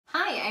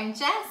I'm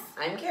Jess.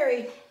 I'm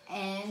Carrie.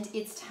 And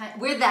it's time,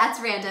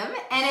 That's Random,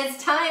 and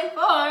it's time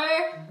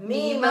for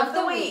Meme of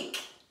the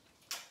Week.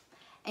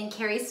 And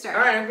Carrie started.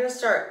 All right, I'm going to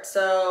start.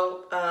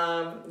 So,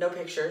 no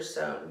pictures,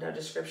 so no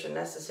description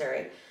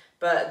necessary.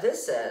 But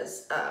this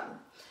says, I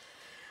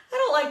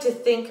don't like to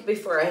think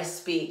before I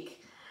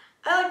speak.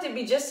 I like to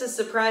be just as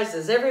surprised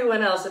as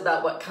everyone else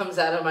about what comes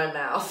out of my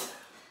mouth.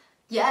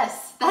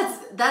 Yes, that's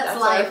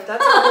life.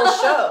 That's our whole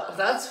show.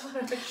 That's what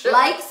our show.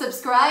 Like,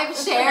 subscribe,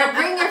 share,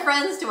 bring your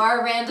friends to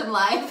our random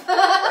life.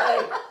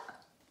 Right.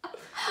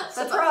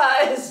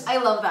 Surprise! I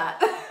love that.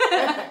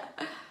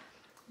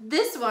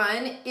 This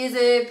one is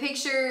a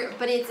picture,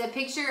 but it's a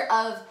picture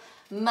of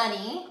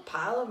money.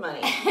 Pile of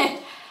money.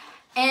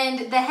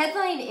 And the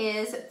headline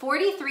is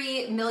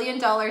 $43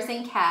 million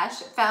in cash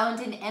found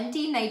in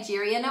empty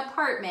Nigerian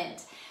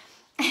apartment.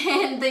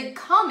 And the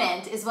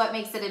comment is what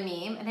makes it a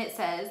meme. And it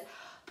says,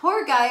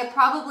 poor guy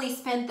probably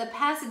spent the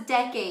past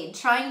decade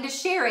trying to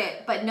share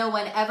it, but no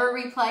one ever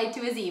replied to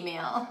his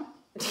email.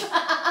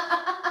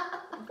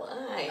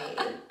 Why?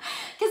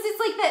 Because it's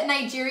like that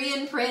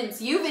Nigerian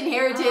prince. You've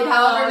inherited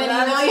however many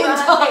 $1 million.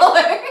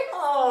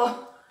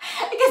 Oh.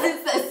 Because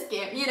it's a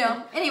scam, you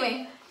know.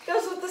 Anyway.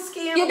 Goes with the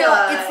scam You know,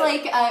 guy. it's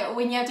like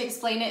when you have to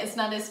explain it, it's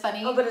not as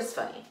funny. Oh, but it's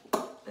funny.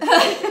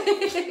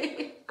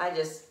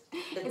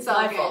 It's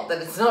all my good. fault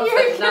that it's not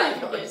funny,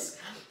 not yours.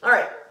 All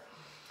right.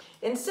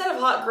 Instead of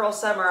hot girl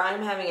summer,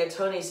 I'm having a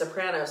Tony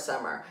Soprano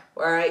summer,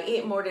 where I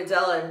eat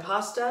mortadella and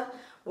pasta,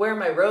 wear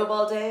my robe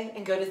all day,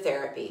 and go to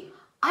therapy.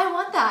 I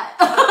want that.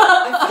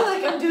 I feel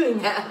like I'm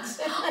doing that.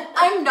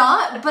 I'm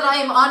not, but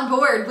I'm on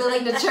board,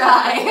 willing to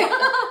try.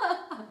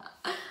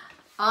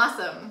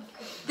 Awesome.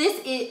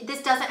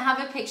 This doesn't have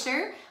a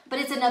picture, but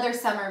it's another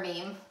summer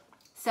meme.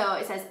 So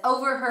it says,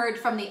 overheard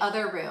from the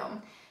other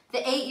room. The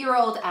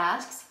 8-year-old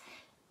asks,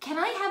 can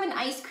I have an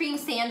ice cream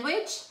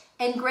sandwich?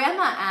 And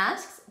grandma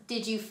asks,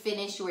 did you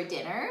finish your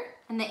dinner?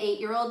 And the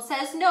 8-year-old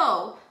says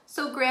no.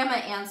 So grandma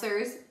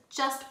answers,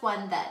 just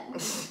one then.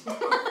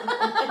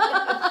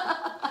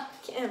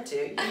 Can't have two.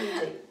 You need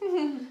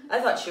to.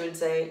 I thought she would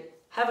say,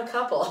 have a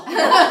couple.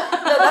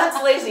 No,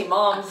 that's lazy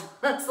mom's.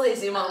 That's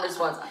lazy mom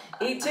response.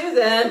 Eat two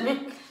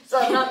then. So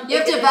I'm not you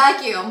have to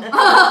vacuum.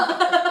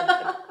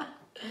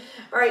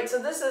 All right, so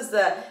this is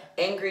the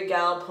angry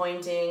gal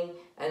pointing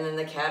and then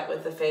the cat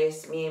with the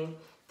face meme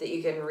that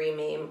you can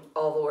re-meme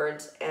all the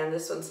words. And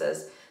this one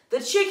says, the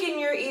chicken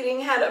you're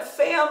eating had a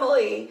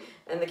family.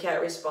 And the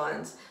cat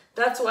responds,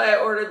 that's why I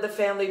ordered the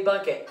family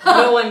bucket.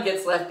 No one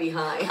gets left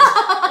behind. And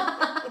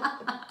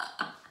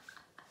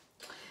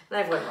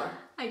I have one more.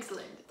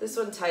 Excellent. This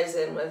one ties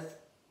in with,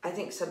 I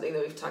think, something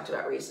that we've talked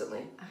about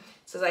recently. It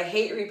says, I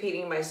hate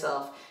repeating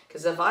myself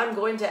because if I'm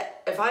going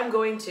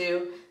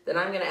to, then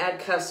I'm going to add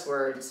cuss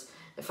words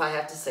if I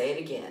have to say it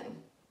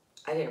again.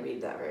 I didn't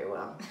read that very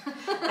well.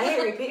 I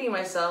hate repeating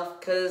myself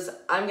because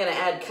I'm going to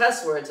add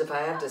cuss words if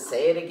I have to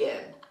say it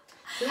again.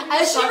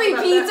 As she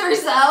repeats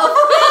herself.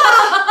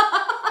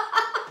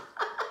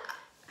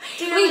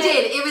 We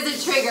did. It was a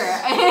trigger.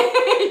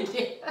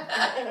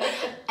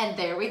 And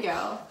there we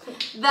go.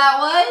 That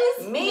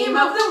was Meme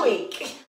of the Week.